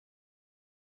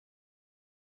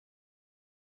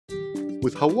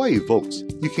With Hawaii Votes,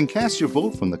 you can cast your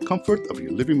vote from the comfort of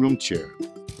your living room chair.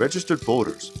 Registered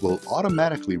voters will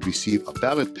automatically receive a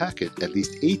ballot packet at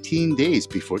least 18 days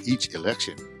before each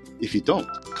election. If you don't,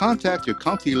 contact your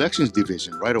county elections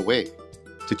division right away.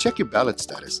 To check your ballot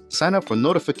status, sign up for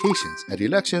notifications at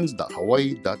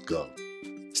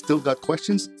elections.hawaii.gov. Still got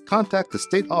questions? Contact the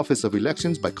State Office of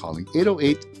Elections by calling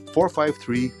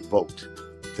 808-453-VOTE.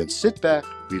 Then sit back,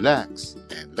 relax,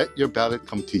 and let your ballot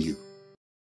come to you.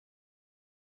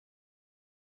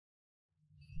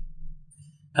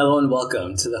 Hello and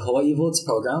welcome to the Hawaii Votes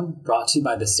program brought to you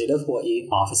by the State of Hawaii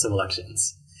Office of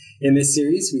Elections. In this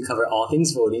series, we cover all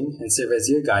things voting and serve as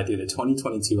your guide through the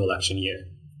 2022 election year.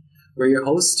 We're your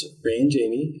hosts, Ray and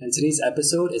Jamie, and today's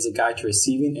episode is a guide to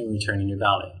receiving and returning your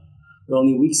ballot. We're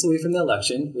only weeks away from the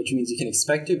election, which means you can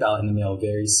expect your ballot in the mail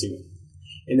very soon.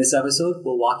 In this episode,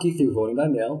 we'll walk you through voting by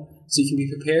mail so you can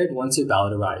be prepared once your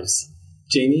ballot arrives.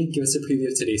 Jamie, give us a preview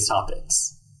of today's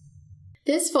topics.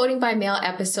 This voting by mail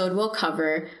episode will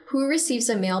cover who receives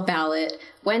a mail ballot,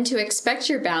 when to expect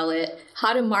your ballot,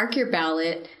 how to mark your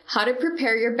ballot, how to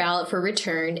prepare your ballot for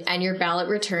return, and your ballot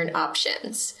return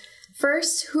options.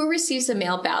 First, who receives a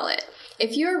mail ballot?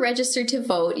 If you are registered to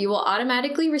vote, you will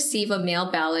automatically receive a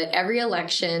mail ballot every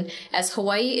election, as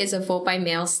Hawaii is a vote by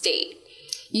mail state.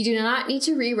 You do not need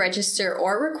to re-register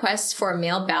or request for a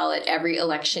mail ballot every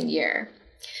election year.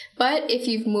 But if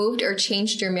you've moved or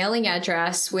changed your mailing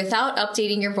address without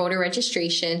updating your voter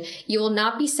registration, you will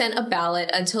not be sent a ballot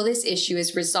until this issue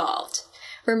is resolved.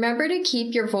 Remember to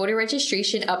keep your voter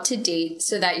registration up to date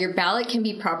so that your ballot can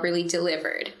be properly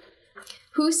delivered.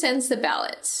 Who sends the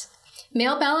ballots?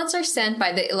 Mail ballots are sent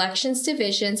by the elections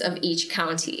divisions of each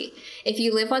county. If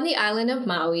you live on the island of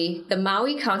Maui, the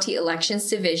Maui County Elections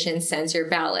Division sends your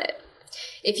ballot.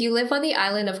 If you live on the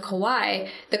island of Kauai,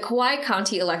 the Kauai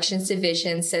County Elections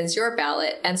Division sends your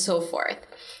ballot, and so forth.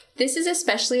 This is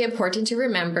especially important to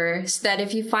remember so that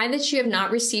if you find that you have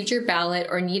not received your ballot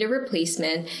or need a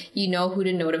replacement, you know who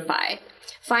to notify.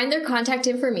 Find their contact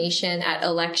information at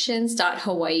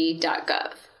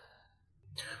elections.hawaii.gov.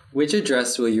 Which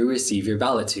address will you receive your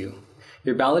ballot to?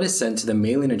 Your ballot is sent to the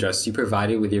mailing address you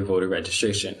provided with your voter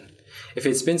registration. If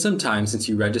it's been some time since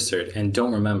you registered and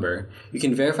don't remember, you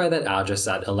can verify that address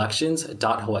at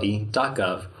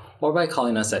elections.hawaii.gov or by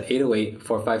calling us at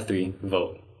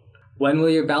 808-453-VOTE. When will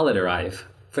your ballot arrive?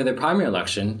 For the primary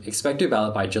election, expect your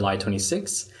ballot by July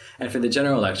 26th, and for the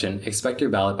general election, expect your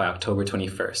ballot by October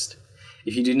 21st.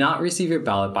 If you do not receive your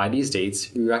ballot by these dates,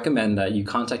 we recommend that you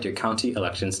contact your county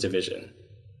elections division.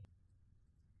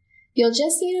 You'll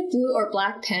just need a blue or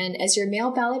black pen as your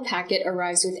mail ballot packet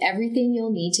arrives with everything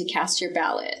you'll need to cast your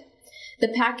ballot. The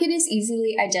packet is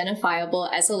easily identifiable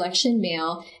as election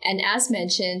mail and, as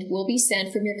mentioned, will be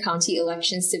sent from your county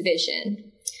elections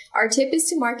division. Our tip is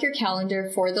to mark your calendar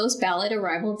for those ballot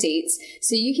arrival dates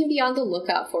so you can be on the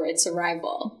lookout for its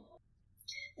arrival.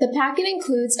 The packet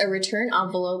includes a return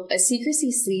envelope, a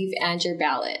secrecy sleeve, and your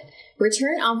ballot.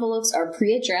 Return envelopes are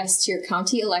pre-addressed to your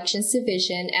county elections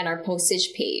division and are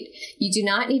postage paid. You do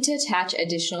not need to attach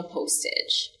additional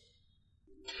postage.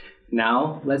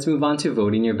 Now, let's move on to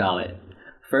voting your ballot.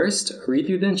 First, read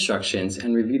through the instructions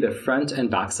and review the front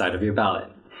and back side of your ballot.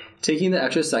 Taking the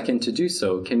extra second to do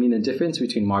so can mean the difference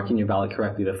between marking your ballot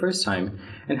correctly the first time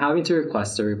and having to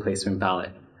request a replacement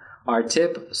ballot. Our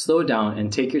tip, slow down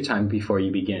and take your time before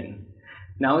you begin.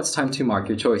 Now it's time to mark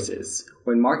your choices.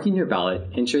 When marking your ballot,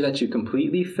 ensure that you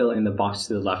completely fill in the box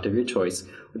to the left of your choice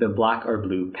with a black or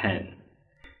blue pen.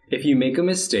 If you make a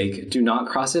mistake, do not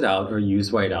cross it out or use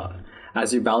whiteout.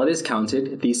 As your ballot is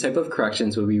counted, these type of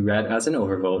corrections will be read as an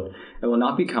overvote and will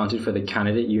not be counted for the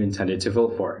candidate you intended to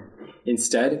vote for.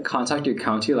 Instead, contact your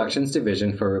county elections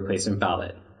division for a replacement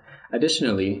ballot.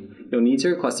 Additionally, you'll need to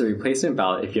request a replacement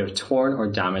ballot if you have torn or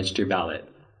damaged your ballot.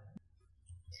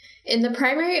 In the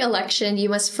primary election, you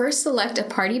must first select a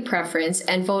party preference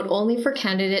and vote only for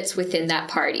candidates within that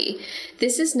party.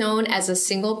 This is known as a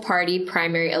single-party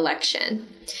primary election.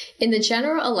 In the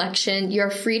general election, you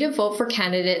are free to vote for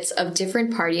candidates of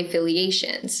different party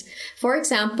affiliations. For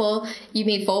example, you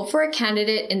may vote for a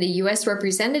candidate in the U.S.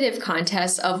 representative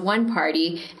contest of one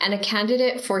party and a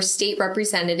candidate for state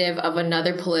representative of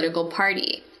another political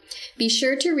party. Be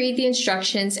sure to read the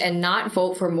instructions and not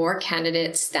vote for more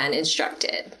candidates than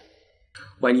instructed.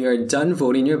 When you are done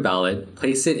voting your ballot,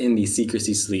 place it in the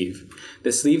secrecy sleeve.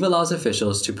 The sleeve allows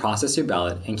officials to process your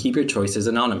ballot and keep your choices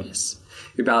anonymous.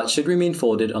 Your ballot should remain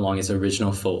folded along its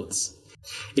original folds.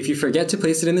 If you forget to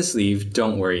place it in the sleeve,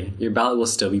 don't worry, your ballot will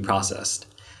still be processed.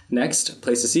 Next,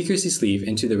 place the secrecy sleeve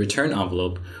into the return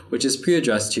envelope, which is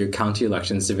pre-addressed to your county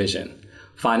elections division.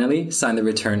 Finally, sign the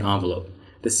return envelope.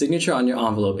 The signature on your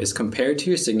envelope is compared to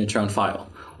your signature on file,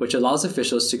 which allows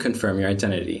officials to confirm your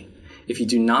identity. If you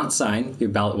do not sign, your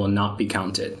ballot will not be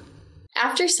counted.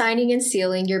 After signing and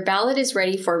sealing, your ballot is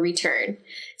ready for return.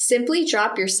 Simply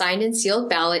drop your signed and sealed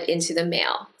ballot into the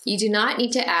mail. You do not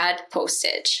need to add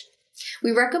postage.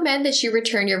 We recommend that you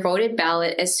return your voted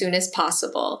ballot as soon as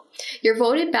possible. Your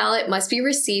voted ballot must be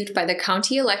received by the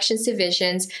County Elections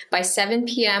Divisions by 7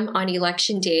 p.m. on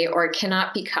Election Day or it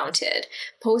cannot be counted.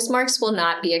 Postmarks will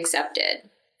not be accepted.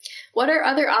 What are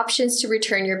other options to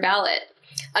return your ballot?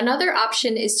 Another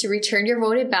option is to return your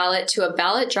voted ballot to a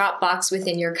ballot drop box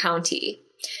within your county.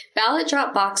 Ballot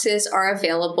drop boxes are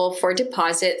available for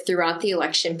deposit throughout the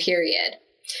election period.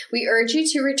 We urge you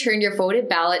to return your voted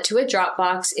ballot to a drop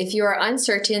box if you are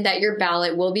uncertain that your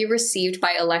ballot will be received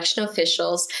by election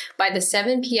officials by the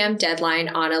 7 p.m. deadline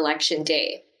on Election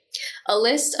Day. A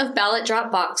list of ballot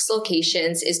drop box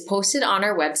locations is posted on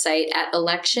our website at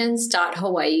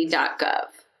elections.hawaii.gov.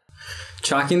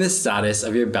 Tracking the status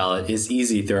of your ballot is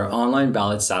easy through our online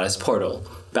ballot status portal,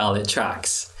 Ballot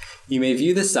Tracks. You may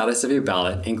view the status of your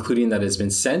ballot, including that it has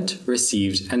been sent,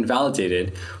 received, and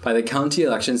validated by the County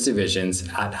Elections Divisions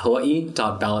at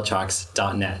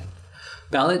hawaii.ballottracks.net.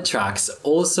 Ballot Tracks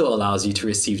also allows you to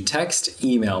receive text,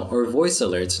 email, or voice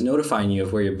alerts notifying you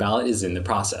of where your ballot is in the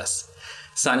process.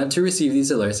 Sign up to receive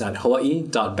these alerts at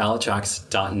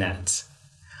hawaii.ballottracks.net.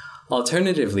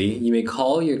 Alternatively, you may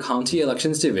call your County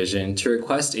Elections Division to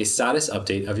request a status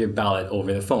update of your ballot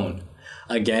over the phone.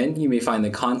 Again, you may find the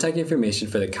contact information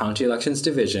for the County Elections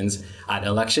Divisions at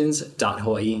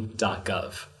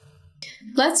elections.hawaii.gov.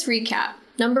 Let's recap.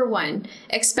 Number 1,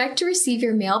 expect to receive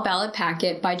your mail ballot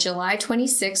packet by July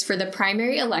 26 for the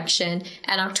primary election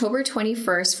and October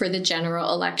 21st for the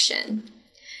general election.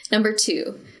 Number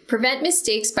 2, prevent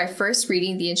mistakes by first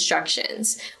reading the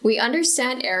instructions. We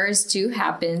understand errors do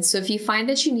happen, so if you find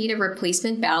that you need a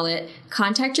replacement ballot,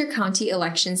 contact your County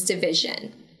Elections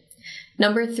Division.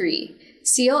 Number 3,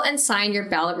 seal and sign your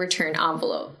ballot return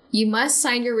envelope. You must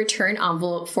sign your return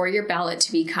envelope for your ballot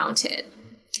to be counted.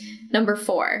 Number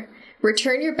 4,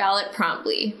 return your ballot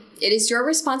promptly. It is your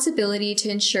responsibility to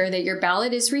ensure that your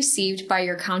ballot is received by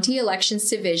your County Elections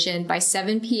Division by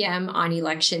 7 p.m. on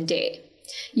Election Day.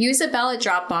 Use a ballot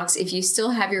drop box if you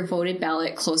still have your voted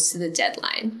ballot close to the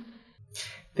deadline.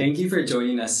 Thank you for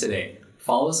joining us today.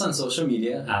 Follow us on social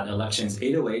media at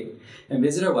Elections808 and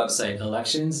visit our website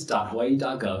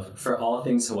elections.hawaii.gov for all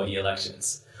things Hawaii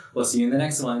elections. We'll see you in the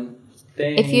next one.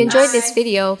 Thanks. If you enjoyed this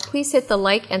video, please hit the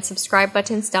like and subscribe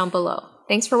buttons down below.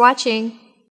 Thanks for watching.